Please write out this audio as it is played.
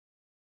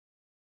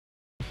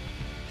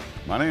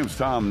My name's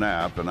Tom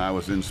Knapp, and I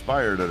was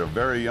inspired at a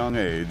very young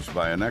age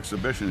by an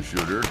exhibition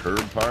shooter,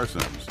 Herb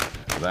Parsons.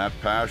 That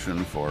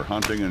passion for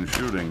hunting and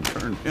shooting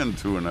turned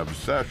into an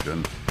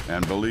obsession,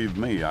 and believe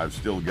me, I've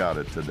still got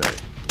it today.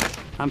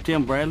 I'm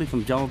Tim Bradley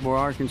from Jonesboro,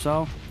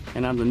 Arkansas,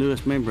 and I'm the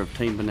newest member of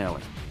Team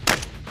Benelli.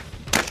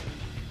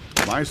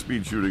 My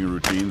speed shooting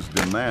routines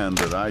demand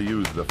that I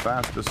use the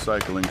fastest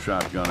cycling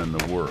shotgun in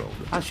the world.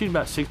 I shoot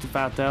about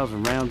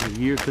 65,000 rounds a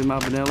year through my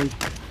Benelli,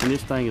 and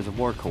this thing is a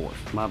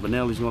workhorse. My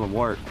Benelli's going to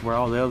work where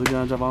all the other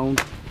guns I've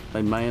owned,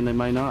 they may and they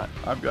may not.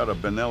 I've got a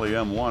Benelli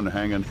M1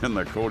 hanging in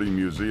the Cody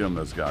Museum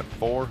that's got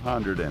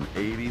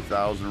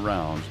 480,000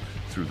 rounds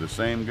through the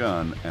same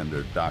gun, and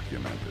they're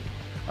documented.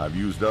 I've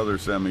used other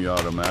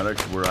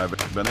semi-automatics where I've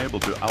been able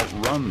to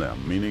outrun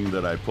them, meaning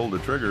that I pull the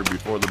trigger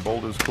before the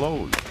bolt is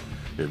closed.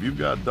 If you've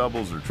got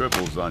doubles or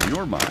triples on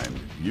your mind,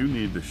 you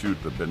need to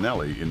shoot the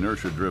Benelli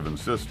inertia-driven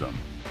system.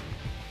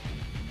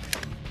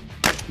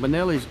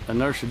 Benelli's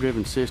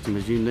inertia-driven system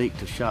is unique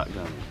to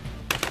shotgunning.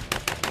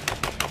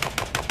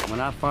 When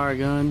I fire a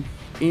gun,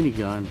 any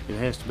gun, it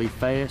has to be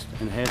fast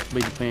and it has to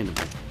be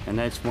dependable. And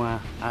that's why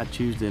I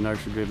choose the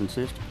inertia-driven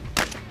system.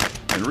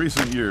 In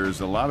recent years,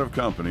 a lot of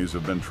companies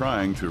have been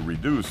trying to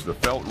reduce the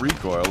felt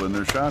recoil in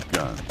their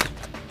shotguns.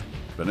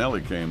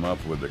 Benelli came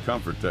up with the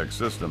ComfortTech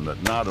system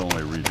that not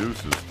only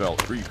reduces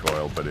felt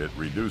recoil, but it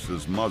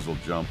reduces muzzle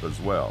jump as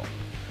well.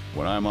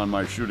 When I'm on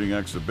my shooting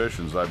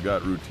exhibitions, I've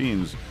got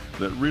routines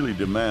that really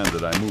demand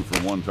that I move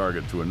from one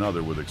target to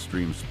another with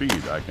extreme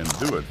speed. I can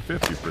do it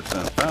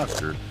 50%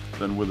 faster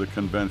than with a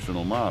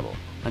conventional model.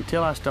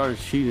 Until I started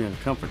shooting at a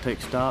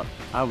ComfortTech stock,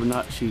 I would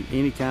not shoot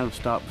any kind of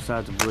stock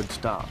besides a wood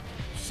stock,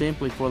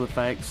 simply for the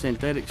fact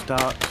synthetic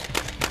stocks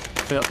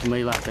felt to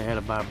me like they had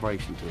a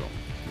vibration to them.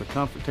 The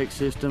ComfortTech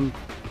system,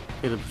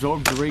 it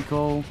absorbs the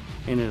recoil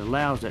and it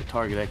allows that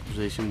target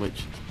acquisition,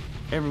 which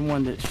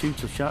everyone that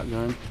shoots a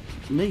shotgun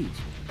needs.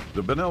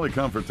 The Benelli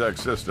ComfortTech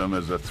system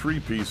is a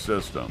three-piece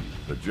system.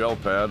 The gel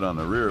pad on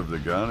the rear of the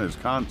gun is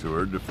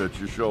contoured to fit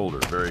your shoulder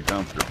very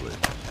comfortably.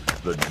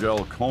 The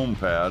gel comb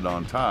pad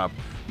on top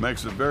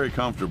makes it very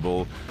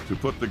comfortable to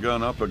put the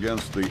gun up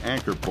against the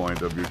anchor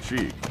point of your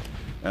cheek.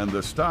 And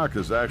the stock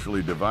is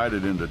actually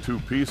divided into two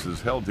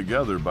pieces held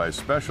together by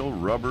special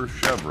rubber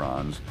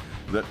chevrons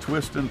that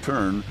twist and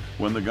turn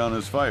when the gun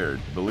is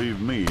fired. Believe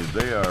me,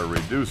 they are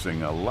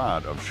reducing a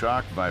lot of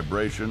shock,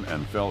 vibration,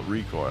 and felt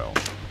recoil.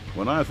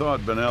 When I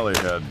thought Benelli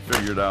had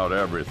figured out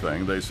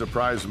everything, they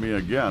surprised me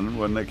again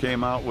when they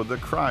came out with the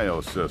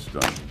cryo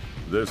system.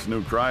 This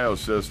new cryo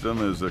system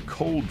is a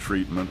cold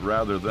treatment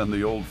rather than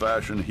the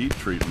old-fashioned heat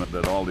treatment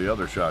that all the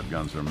other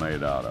shotguns are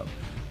made out of.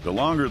 The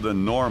longer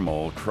than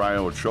normal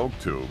cryo choke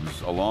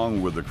tubes,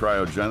 along with the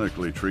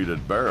cryogenically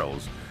treated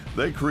barrels,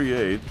 they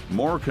create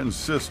more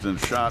consistent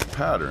shot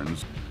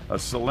patterns, a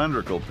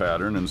cylindrical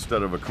pattern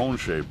instead of a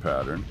cone-shaped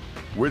pattern,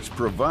 which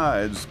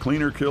provides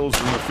cleaner kills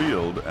in the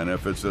field. And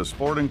if it's a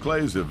sporting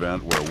clays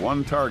event where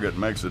one target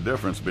makes a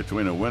difference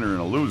between a winner and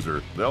a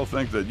loser, they'll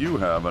think that you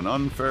have an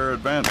unfair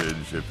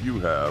advantage if you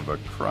have a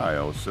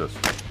cryo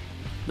system.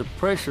 The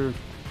pressure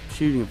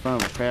shooting in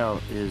front of a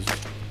crowd is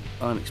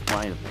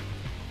unexplainable.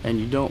 And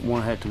you don't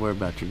want to have to worry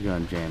about your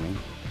gun jamming.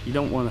 You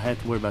don't want to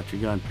have to worry about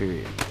your gun,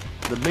 period.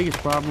 The biggest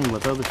problem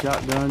with other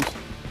shotguns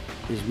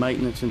is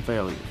maintenance and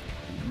failures.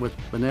 With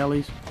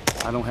Benelli's,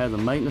 I don't have the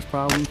maintenance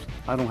problems,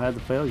 I don't have the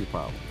failure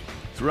problems.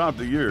 Throughout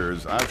the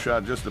years, I've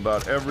shot just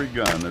about every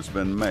gun that's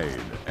been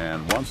made,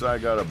 and once I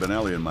got a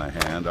Benelli in my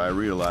hand, I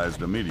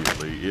realized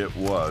immediately it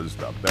was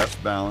the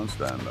best balanced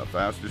and the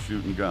fastest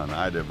shooting gun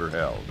I'd ever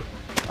held.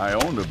 I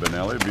owned a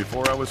Benelli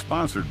before I was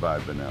sponsored by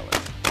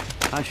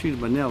Benelli. I shoot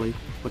a Benelli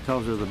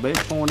because they're the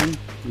best pointing,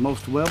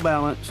 most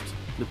well-balanced,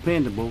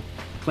 dependable,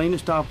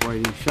 cleanest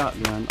operating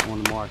shotgun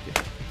on the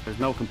market. There's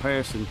no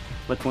comparison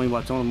between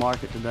what's on the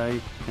market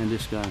today and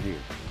this gun here.